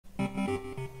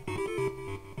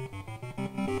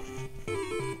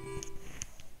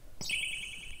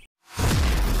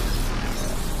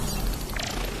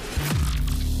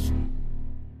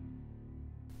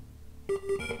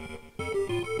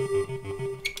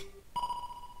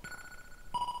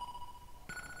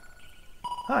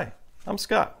Hi, I'm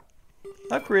Scott.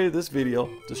 I've created this video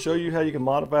to show you how you can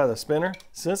modify the spinner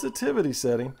sensitivity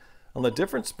setting on the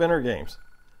different spinner games,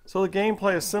 so the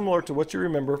gameplay is similar to what you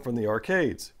remember from the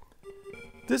arcades.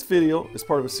 This video is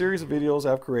part of a series of videos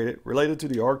I've created related to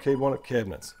the Arcade1UP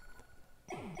cabinets.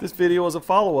 This video is a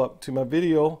follow-up to my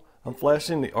video on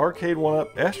flashing the Arcade1UP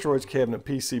Asteroids cabinet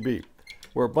PCB,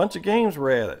 where a bunch of games were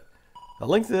added. A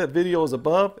link to that video is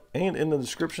above and in the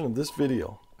description of this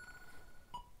video.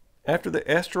 After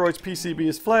the Asteroids PCB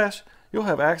is flashed, you'll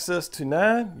have access to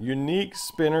 9 unique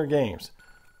spinner games: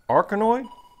 Arkanoid,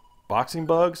 Boxing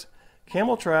Bugs,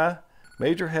 Cameltry,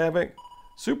 Major Havoc,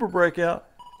 Super Breakout,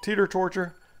 Teetor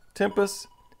Torture, Tempest,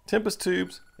 Tempest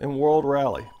Tubes, and World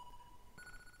Rally.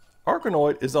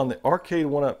 Arkanoid is on the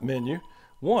Arcade1UP menu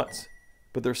once,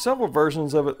 but there are several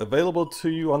versions of it available to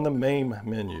you on the MAME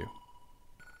menu.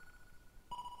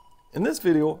 In this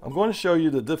video, I'm going to show you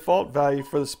the default value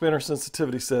for the spinner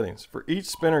sensitivity settings for each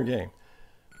spinner game,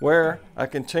 where I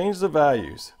can change the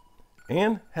values,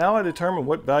 and how I determine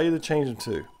what value to change them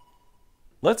to.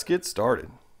 Let's get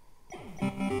started.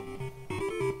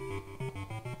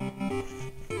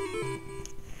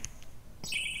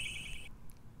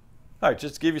 Alright,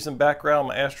 just to give you some background on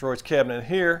my Asteroids cabinet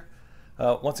here.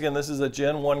 Once again, this is a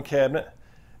Gen 1 cabinet,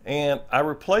 and I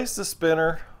replaced the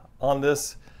spinner on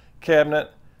this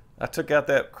cabinet. I took out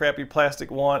that crappy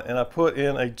plastic one and I put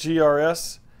in a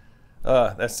GRS,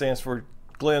 that stands for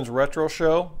Glenn's Retro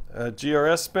Show, a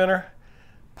GRS Spinner,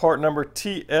 part number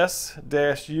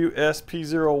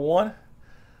TS-USP01.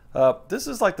 This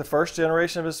is like the first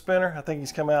generation of his spinner. I think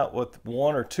he's come out with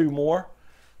 1 or 2 more.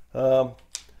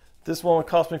 This one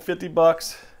cost me 50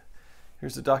 bucks.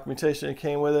 Here's the documentation that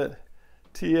came with it.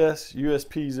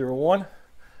 TS-USP01.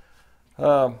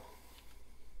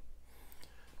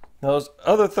 Now there's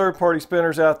other third-party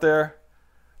spinners out there.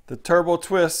 The Turbo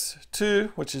Twist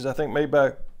 2, which is I think made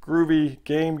by Groovy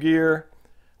Game Gear.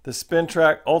 The Spin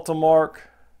Track Ultimark.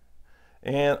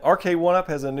 And Arcade1UP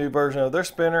has a new version of their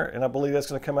spinner, and I believe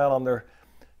that's going to come out on their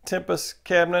Tempest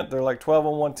cabinet. They're like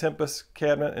 12-in-1 Tempest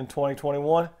cabinet in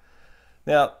 2021.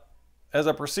 Now, as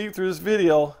I proceed through this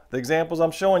video, the examples I'm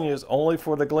showing you is only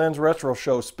for the Glenn's Retro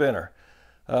Show spinner.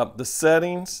 The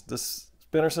settings, the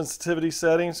spinner sensitivity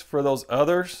settings for those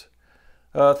others,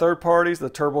 third parties, the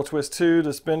Turbo Twist 2,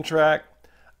 the Spin Track,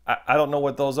 I don't know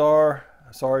what those are.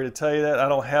 Sorry to tell you that. I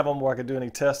don't have them where I could do any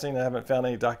testing. I haven't found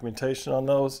any documentation on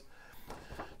those.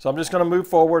 So I'm just going to move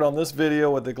forward on this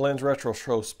video with the Glenn's Retro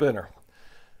Show spinner.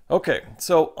 Okay,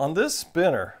 so on this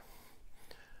spinner,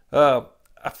 I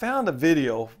found a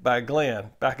video by Glenn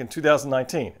back in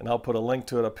 2019, and I'll put a link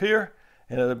to it up here,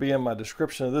 and it'll be in my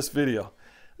description of this video.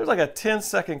 There's like a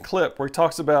 10-second clip where he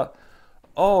talks about,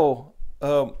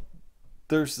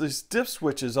 there's these dip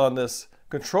switches on this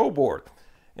control board,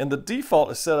 and the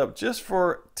default is set up just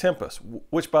for Tempest,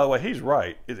 which, by the way, he's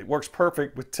right. It works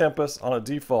perfect with Tempest on a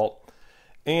default.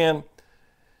 But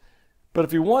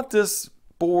if you want this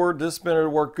board, this spinner to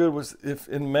work good with, if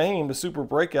in MAME, the Super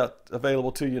Breakout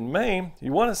available to you in MAME,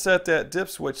 you want to set that dip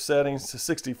switch settings to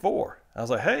 64. I was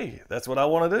like, hey, that's what I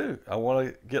want to do. I want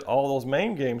to get all those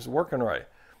MAME games working right.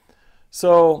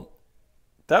 So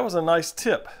that was a nice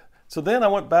tip. So then I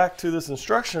went back to this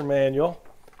instruction manual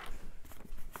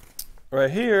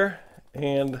right here,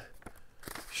 and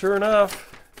sure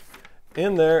enough,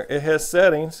 in there it has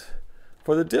settings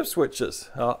for the dip switches.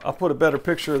 I'll put a better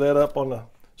picture of that up on the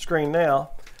screen now.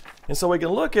 And so we can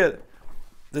look at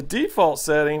the default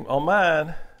setting on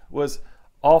mine was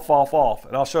off, off, off.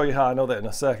 And I'll show you how I know that in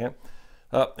a second.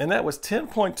 And that was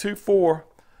 10.24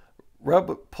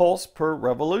 pulse per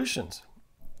revolutions.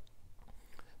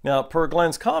 Now, per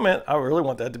Glenn's comment, I really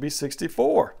want that to be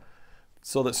 64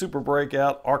 so that Super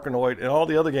Breakout, Arkanoid, and all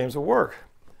the other games will work.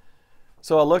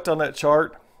 So I looked on that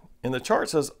chart, and the chart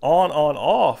says on,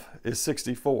 off is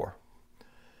 64.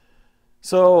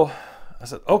 So I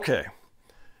said, okay.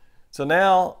 So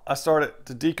now I started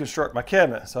to deconstruct my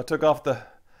cabinet. So I took off the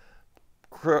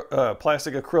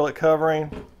plastic acrylic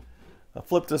covering. I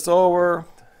flipped this over.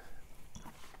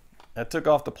 I took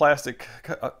off the plastic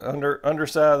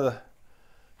underside of the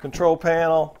control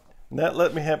panel, and that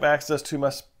let me have access to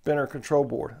my spinner control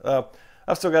board. I've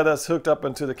still got this hooked up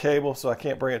into the cable, so I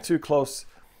can't bring it too close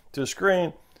to the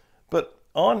screen. But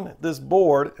on this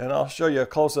board, and I'll show you a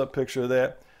close-up picture of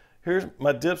that, here's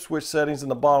my dip switch settings in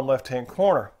the bottom left-hand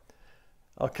corner.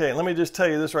 Okay, let me just tell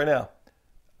you this right now.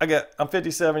 I'm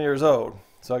 57 years old,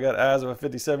 so I got eyes of a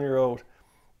 57-year-old.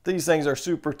 These things are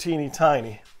super teeny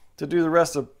tiny. To do the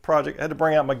rest of the project, I had to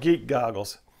bring out my geek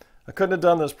goggles. I couldn't have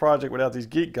done this project without these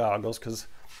geek goggles because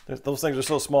those things are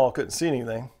so small I couldn't see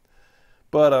anything.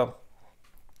 But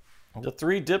the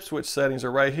 3 dip switch settings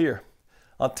are right here.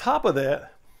 On top of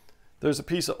that, there's a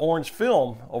piece of orange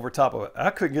film over top of it.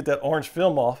 I couldn't get that orange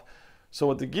film off, so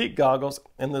with the Geek goggles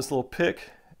and this little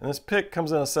pick, and this pick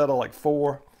comes in a set of like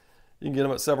 4. You can get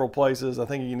them at several places. I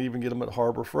think you can even get them at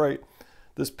Harbor Freight.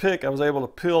 This pick, I was able to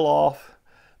peel off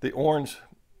the orange,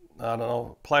 I don't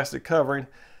know, plastic covering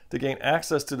to gain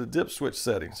access to the dip switch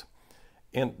settings.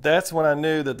 And that's when I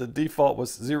knew that the default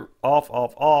was 0,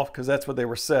 off, because that's what they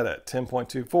were set at,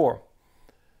 10.24.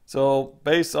 So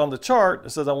based on the chart, it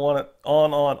says I want it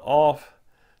on, off.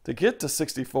 To get to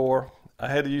 64, I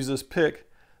had to use this pick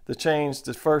to change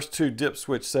the first 2 dip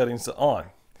switch settings to on.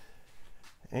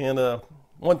 And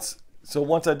once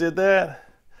I did that,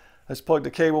 I just plugged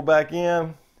the cable back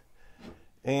in,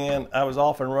 and I was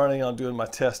off and running on doing my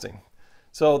testing.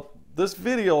 So this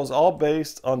video is all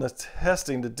based on the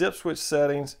testing the dip switch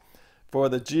settings for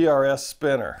the GRS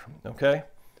Spinner. Okay,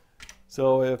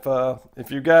 so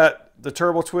if you got the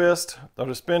turbo twist or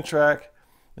the spin track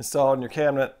installed in your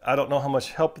cabinet, I don't know how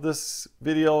much help this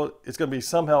video. It's going to be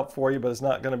some help for you, but it's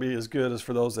not going to be as good as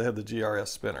for those that have the GRS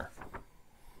Spinner.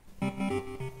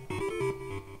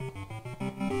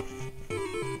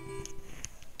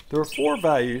 There are 4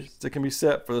 values that can be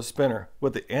set for the spinner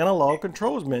with the analog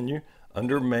controls menu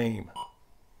under MAME.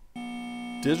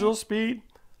 Digital speed,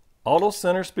 auto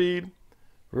center speed,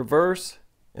 reverse,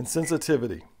 and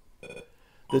sensitivity.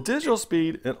 The digital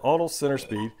speed and auto center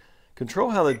speed control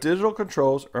how the digital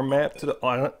controls are mapped to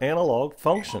the analog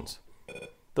functions.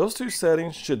 Those 2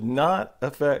 settings should not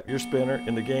affect your spinner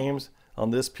in the games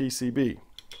on this PCB.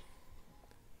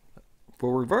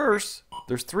 For reverse,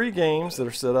 there's 3 games that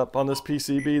are set up on this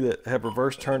PCB that have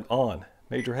reverse turned on: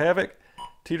 Major Havoc,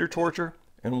 Teetor Torture,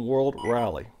 and World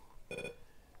Rally.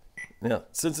 Now,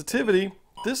 sensitivity,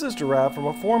 this is derived from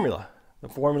a formula. The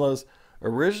formula is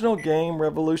original game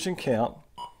revolution count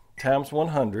times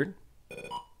 100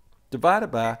 divided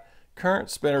by current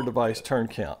spinner device turn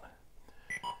count.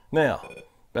 Now,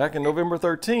 back in November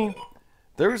 13,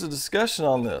 there was a discussion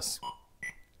on this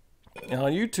on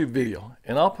a YouTube video,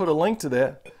 and I'll put a link to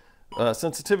that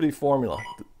sensitivity formula.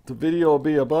 The video will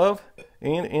be above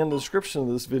and in the description of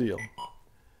this video.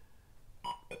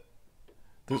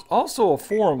 There's also a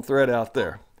forum thread out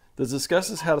there that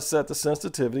discusses how to set the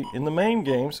sensitivity in the MAME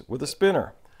games with a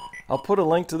spinner. I'll put a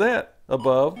link to that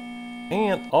above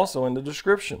and also in the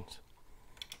descriptions.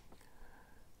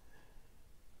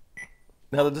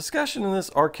 Now, the discussion in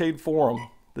this arcade forum,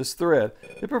 this thread,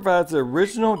 it provides the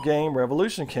original game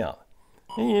revolution count,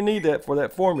 and you need that for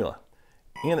that formula.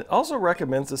 And it also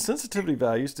recommends the sensitivity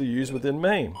values to use within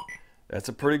MAME. That's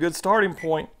a pretty good starting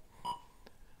point.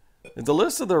 In the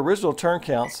list of the original turn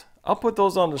counts, I'll put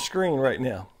those on the screen right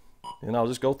now, and I'll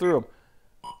just go through them.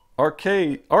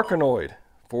 Arkanoid,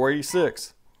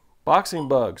 486. Boxing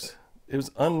Bugs, it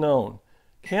was unknown.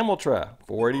 Cameltry,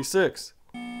 486.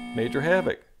 Major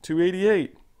Havoc,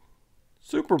 288.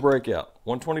 Super Breakout,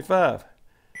 125.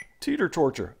 Teetor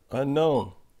Torture,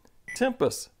 unknown.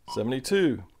 Tempest,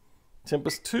 72.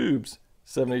 Tempest Tubes,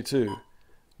 72.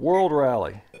 World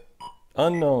Rally,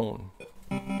 unknown.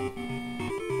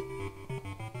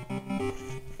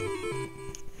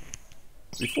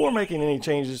 Before making any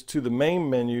changes to the MAME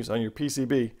menus on your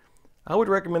PCB, I would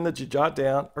recommend that you jot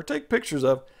down or take pictures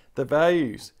of the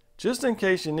values, just in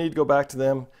case you need to go back to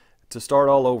them to start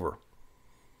all over.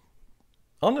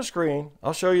 On the screen,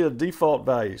 I'll show you the default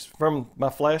values from my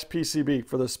Flash PCB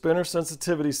for the spinner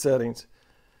sensitivity settings.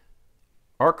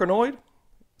 Arkanoid,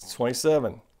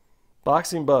 27.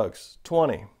 Boxing Bugs,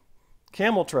 20.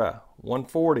 Cameltry,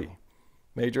 140.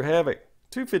 Major Havoc,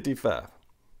 255.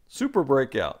 Super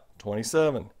Breakout,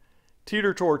 27.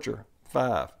 Teetor Torture,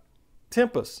 5.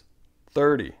 Tempest,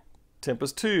 30.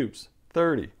 Tempest Tubes,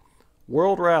 30.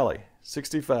 World Rally,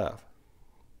 65.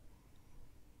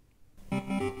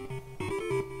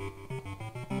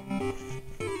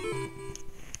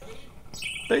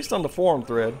 Based on the forum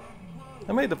thread,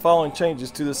 I made the following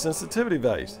changes to the sensitivity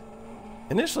values.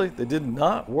 Initially, they did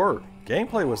not work.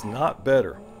 Gameplay was not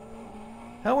better.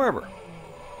 However,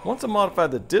 once I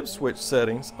modified the dip switch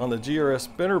settings on the GRS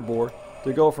Spinner board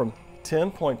to go from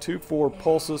 10.24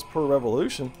 pulses per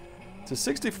revolution to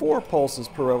 64 pulses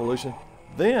per revolution,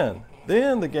 then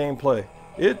the gameplay,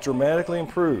 it dramatically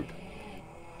improved.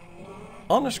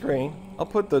 On the screen, I'll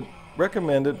put the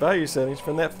recommended value settings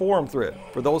from that forum thread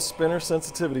for those spinner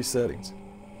sensitivity settings.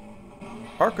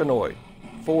 Arkanoid,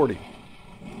 40.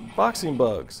 Boxing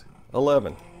Bugs,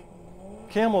 11.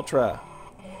 Cameltry,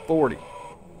 40.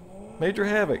 Major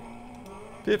Havoc,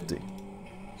 50.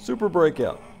 Super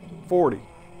Breakout, 40.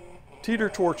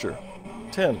 Teetor Torture,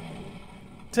 10.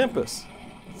 Tempest,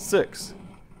 6.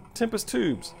 Tempest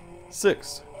Tubes,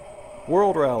 6.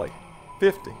 World Rally,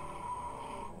 50.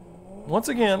 Once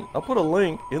again, I'll put a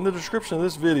link in the description of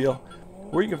this video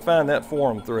where you can find that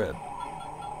forum thread.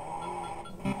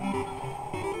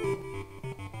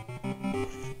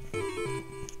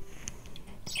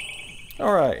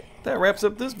 Alright, that wraps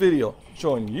up this video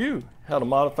showing you how to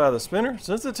modify the spinner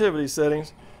sensitivity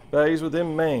settings values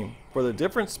within MAME for the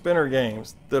different spinner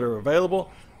games that are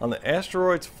available on the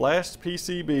Asteroids Flashed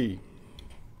PCB.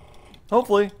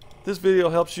 Hopefully, this video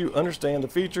helps you understand the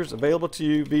features available to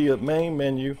you via MAME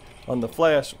Menu on the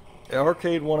Flash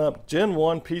Arcade1UP Gen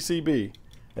 1 PCB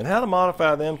and how to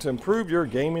modify them to improve your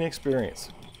gaming experience.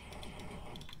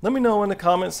 Let me know in the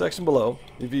comments section below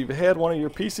if you've had one of your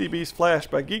PCBs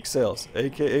flashed by Geek Sales,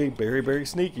 aka Very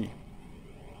Sneaky.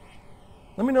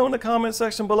 Let me know in the comment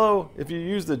section below if you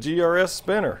use the GRS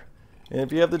Spinner and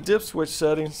if you have the dip switch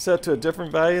settings set to a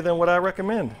different value than what I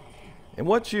recommend, and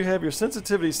what you have your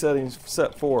sensitivity settings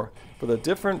set for the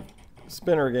different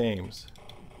spinner games.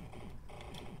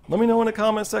 Let me know in the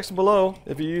comment section below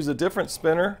if you use a different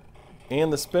spinner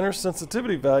and the spinner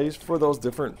sensitivity values for those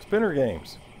different spinner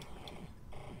games.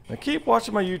 Now keep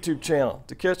watching my YouTube channel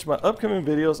to catch my upcoming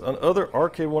videos on other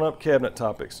Arcade1UP cabinet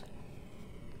topics.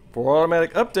 For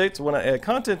automatic updates when I add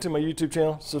content to my YouTube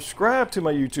channel, subscribe to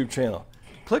my YouTube channel.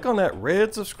 Click on that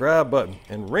red subscribe button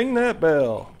and ring that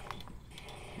bell.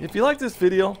 If you like this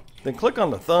video, then click on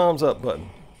the thumbs up button.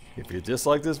 If you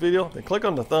dislike this video, then click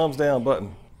on the thumbs down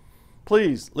button.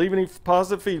 Please leave any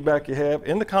positive feedback you have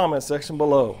in the comment section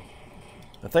below.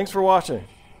 Now thanks for watching.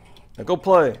 Now go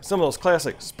play some of those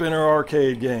classic spinner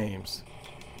arcade games.